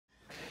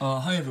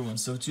Hi everyone,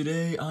 so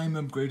today I'm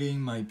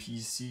upgrading my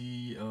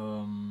PC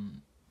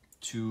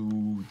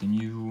to the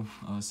new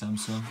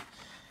Samsung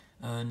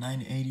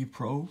 980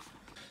 Pro.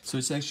 So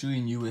it's actually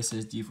a new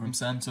SSD from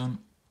Samsung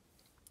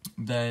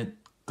that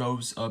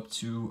goes up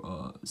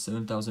to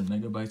 7,000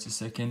 megabytes a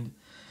second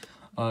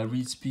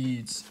read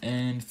speeds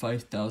and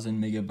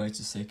 5,000 megabytes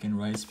a second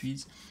write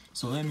speeds.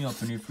 So let me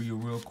open it for you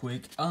real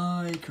quick.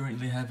 I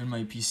currently have in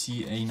my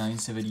PC a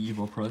 970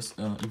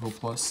 Evo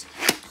Plus,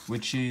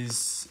 which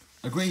is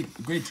a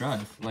great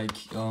drive, like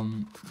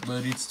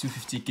but it's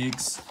 250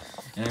 gigs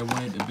and I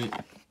wanted a bit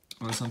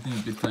something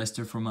a bit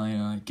faster for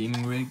my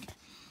gaming rig.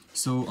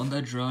 So on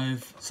that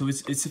drive, so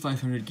it's a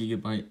 500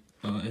 gigabyte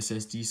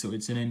SSD, so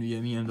it's an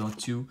NVMe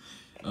M.2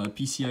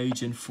 PCIe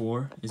Gen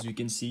 4, as you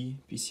can see,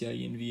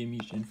 PCIe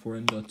NVMe Gen 4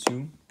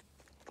 M.2.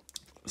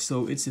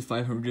 So it's a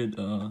 500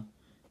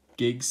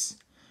 gigs.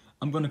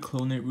 I'm gonna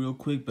clone it real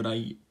quick, but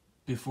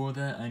before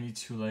that I need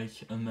to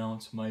like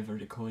mount my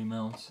vertically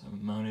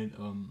mounted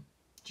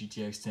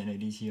GTX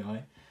 1080 Ti.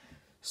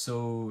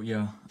 So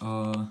yeah,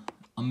 I'm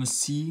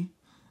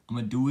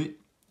gonna do it,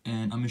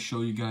 and I'm gonna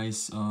show you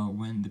guys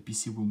when the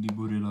PC will be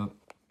booted up.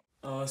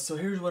 So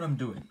here's what I'm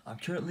doing. I'm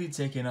currently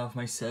taking off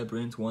my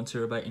Sabrent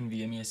 1TB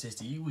NVMe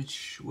SSD,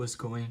 which was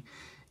going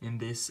in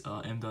this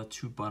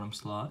M.2 bottom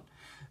slot.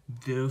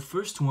 The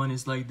first one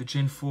is like the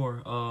Gen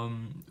 4,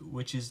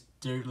 which is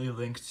directly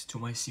linked to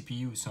my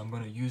CPU, so I'm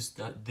gonna use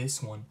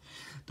this one,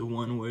 the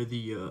one where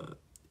the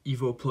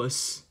Evo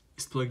Plus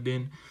is plugged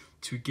in,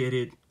 to get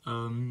it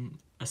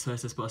as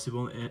fast as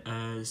possible,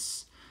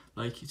 as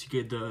like to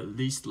get the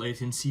least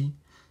latency.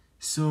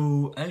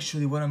 So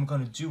actually what I'm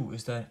gonna do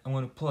is that I'm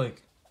gonna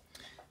plug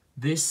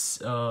this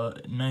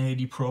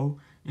 980 Pro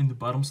in the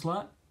bottom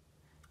slot.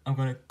 I'm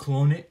gonna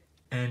clone it,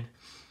 and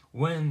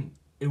when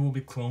it will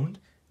be cloned,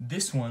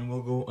 this one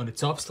will go on the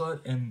top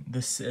slot, and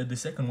the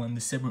second one,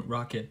 the Sabrent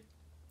Rocket,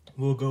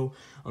 will go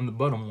on the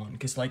bottom one,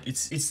 because like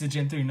it's the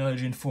Gen 3, not a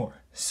Gen 4.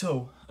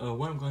 So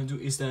what I'm gonna do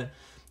is that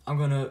I'm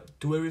gonna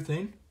do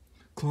everything,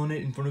 clone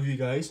it in front of you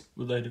guys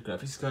with like the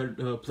graphics card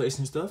place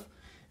and stuff,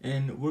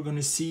 and we're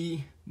gonna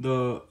see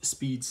the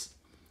speeds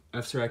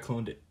after I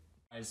cloned it.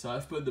 Alright, so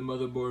I've put the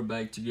motherboard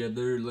back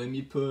together. Let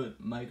me put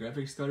my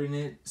graphics card in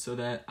it so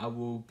that I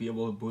will be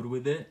able to boot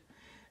with it,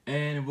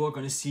 and we're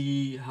gonna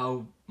see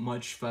how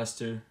much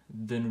faster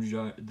the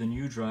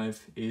new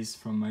drive is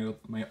from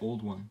my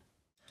old one.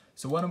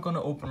 So what I'm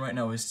gonna open right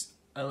now is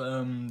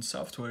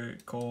software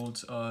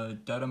called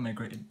data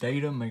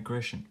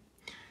migration.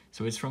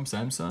 So it's from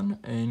Samsung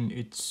and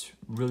it's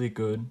really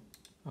good.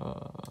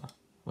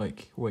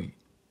 Like, wait,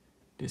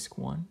 disk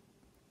 1.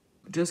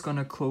 Just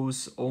gonna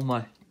close all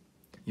my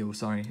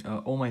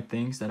all my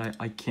things that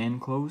I can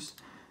close,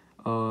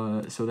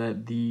 so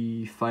that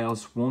the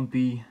files won't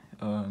be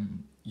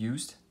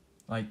used.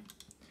 Like,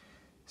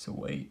 so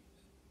wait,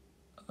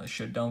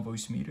 shut down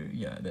voice meter.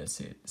 Yeah,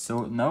 that's it.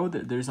 So now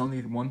that there's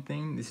only one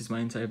thing, this is my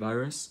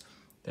antivirus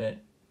that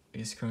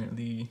is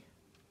currently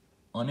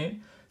on it.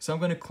 So I'm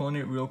gonna clone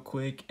it real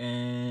quick,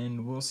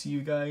 and we'll see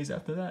you guys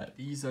after that.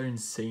 These are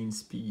insane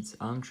speeds.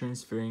 I'm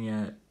transferring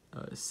at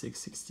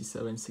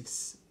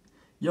 667.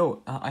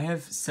 I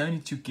have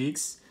 72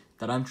 gigs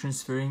that I'm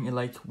transferring in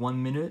like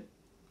 1 minute.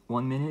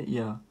 1 minute,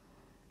 yeah.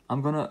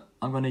 I'm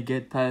gonna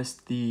get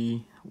past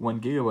the 1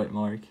 gigabyte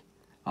mark.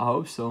 I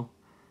hope so.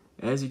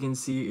 As you can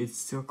see, it's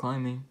still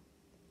climbing.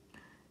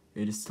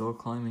 It is still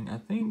climbing. I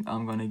think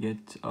I'm gonna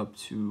get up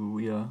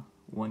to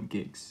 1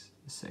 gigs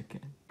a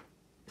second.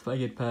 If I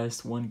get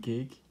past 1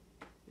 gig,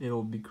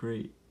 it'll be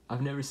great.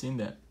 I've never seen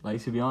that,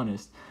 like, to be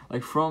honest.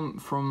 Like from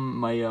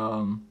my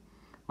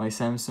my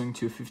Samsung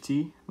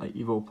 250, like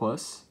Evo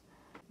Plus.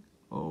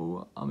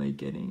 Oh, am I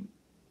getting?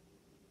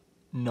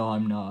 No,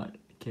 I'm not.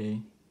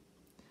 Okay.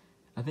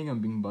 I think I'm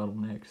being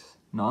bottlenecked.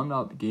 No, I'm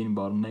not getting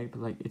bottlenecked,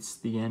 but like it's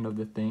the end of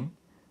the thing.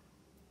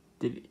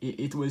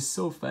 It was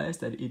so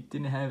fast that it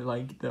didn't have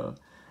like the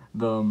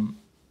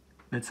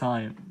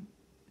time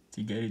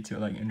to get it to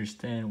like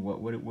understand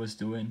what it was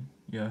doing.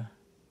 Yeah.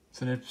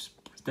 So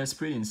that's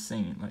pretty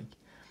insane. Like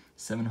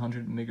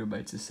 700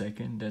 megabytes a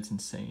second. That's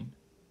insane.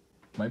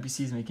 My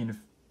PC is making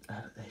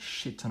a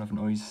shit ton of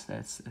noise.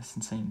 That's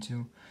insane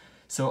too.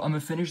 So I'm gonna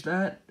finish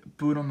that,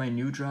 boot on my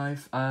new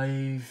drive.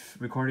 I've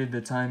recorded the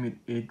time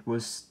it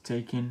was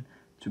taken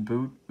to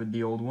boot with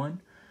the old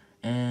one,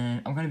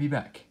 and I'm gonna be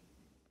back.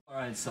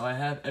 Alright, so I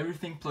have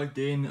everything plugged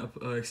in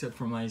except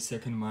for my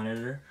second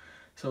monitor.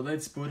 So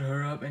let's boot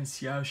her up and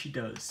see how she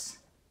does.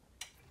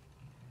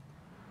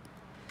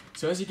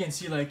 So as you can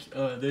see, like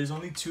there's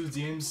only 2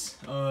 DIMMs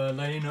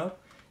lighting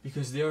up,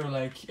 because they are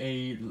like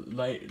a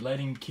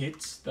lighting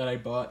kit that I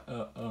bought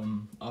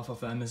off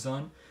of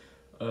Amazon.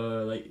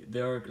 Like they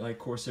are like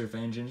Corsair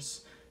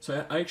Vengeance.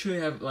 So I actually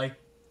have like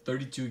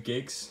 32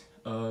 gigs,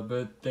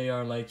 but they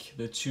are like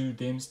the 2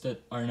 DIMMs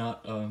that are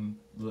not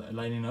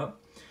lighting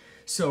up.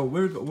 So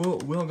we're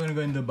gonna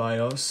go into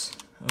BIOS,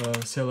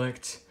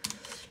 select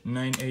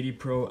 980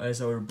 Pro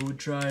as our boot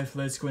drive.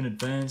 Let's go in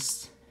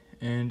advanced,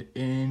 and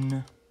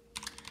in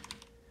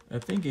I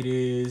think it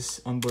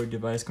is onboard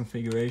device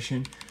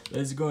configuration.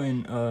 Let's go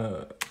in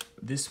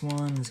this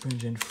one is going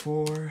Gen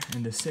 4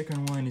 and the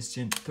second one is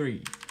Gen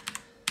 3.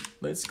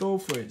 Let's go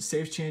for it.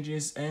 Save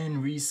changes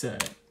and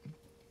reset.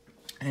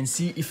 And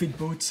see if it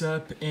boots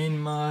up in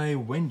my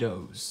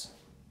Windows.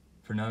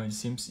 For now it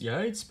seems, yeah,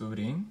 it's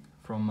booting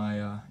from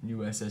my new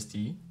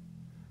SSD.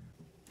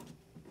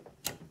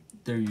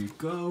 There you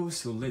go.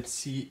 So let's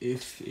see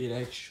if it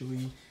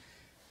actually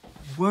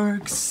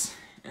works.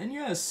 And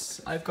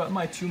yes, I've got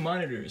my two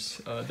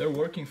monitors. They're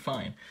working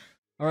fine.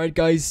 Alright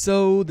guys,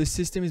 so the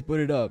system is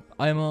booted up.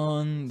 I'm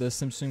on the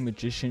Samsung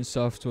Magician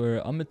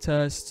software. I'm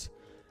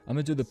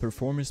gonna do the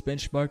performance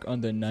benchmark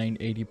on the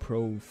 980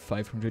 Pro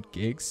 500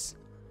 gigs.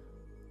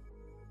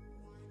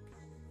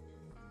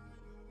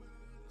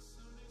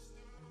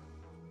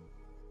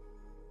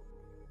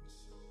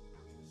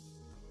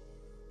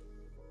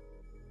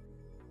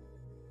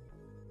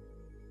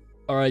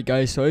 Alright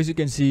guys, so as you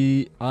can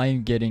see,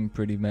 I'm getting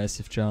pretty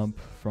massive jump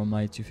from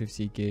my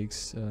 250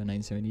 gigs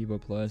 970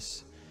 EVO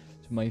Plus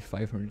to my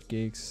 500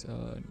 gigs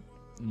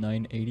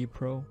 980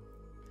 Pro.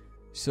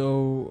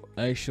 So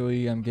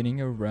actually I'm getting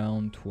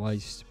around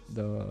twice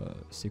the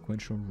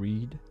sequential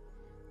read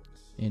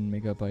in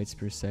megabytes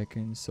per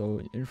second.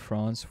 So in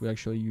France we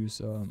actually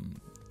use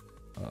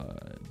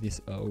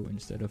this O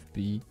instead of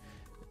B.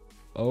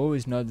 O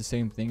is not the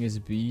same thing as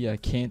B. I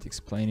can't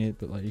explain it,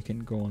 but like you can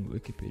go on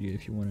Wikipedia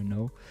if you want to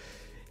know.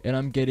 And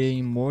I'm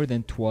getting more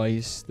than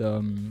twice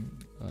the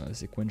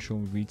sequential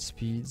read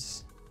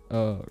speeds,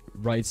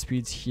 write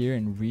speeds here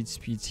and read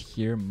speeds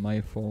here. My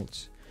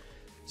fault.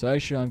 So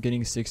actually I'm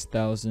getting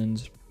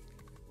 6,000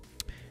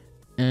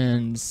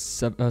 and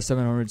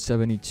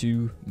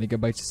 772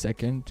 megabytes a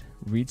second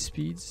read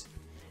speeds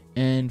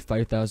and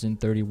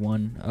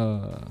 5,031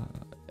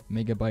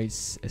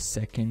 megabytes a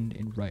second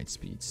in write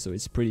speeds. So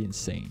it's pretty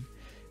insane.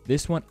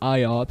 This one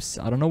IOPS,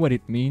 I don't know what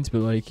it means, but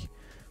like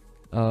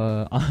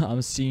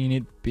I'm seeing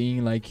it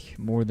being like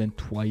more than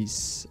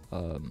twice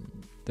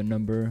the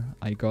number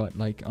I got.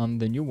 Like on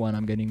the new one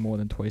I'm getting more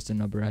than twice the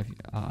number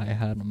I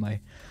had on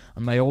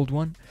my old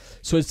one.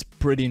 So it's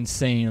pretty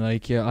insane.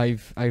 Like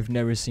I've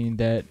never seen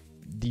that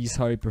these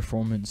high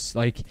performance.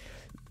 Like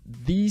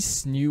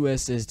these new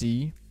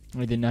SSD,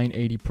 like the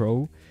 980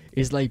 Pro,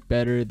 is like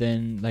better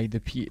than like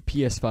the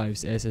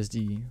PS5's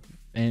SSD,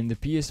 and the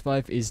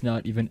PS5 is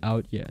not even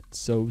out yet.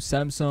 So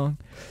Samsung,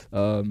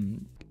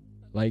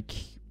 like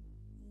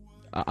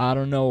I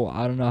don't know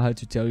how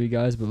to tell you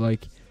guys, but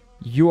like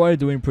you are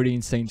doing pretty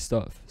insane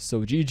stuff.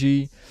 So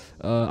GG.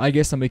 I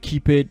guess I'm gonna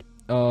keep it.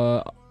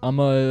 I'm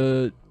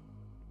gonna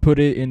put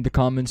it in the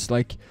comments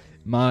like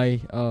my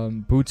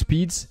boot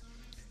speeds.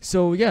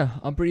 So yeah,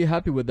 I'm pretty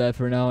happy with that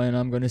for now, and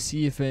I'm gonna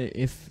see if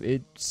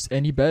it's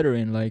any better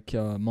in like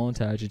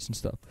montages and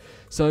stuff.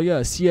 So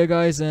yeah, see ya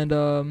guys,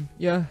 and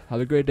yeah, have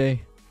a great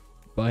day.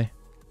 Bye.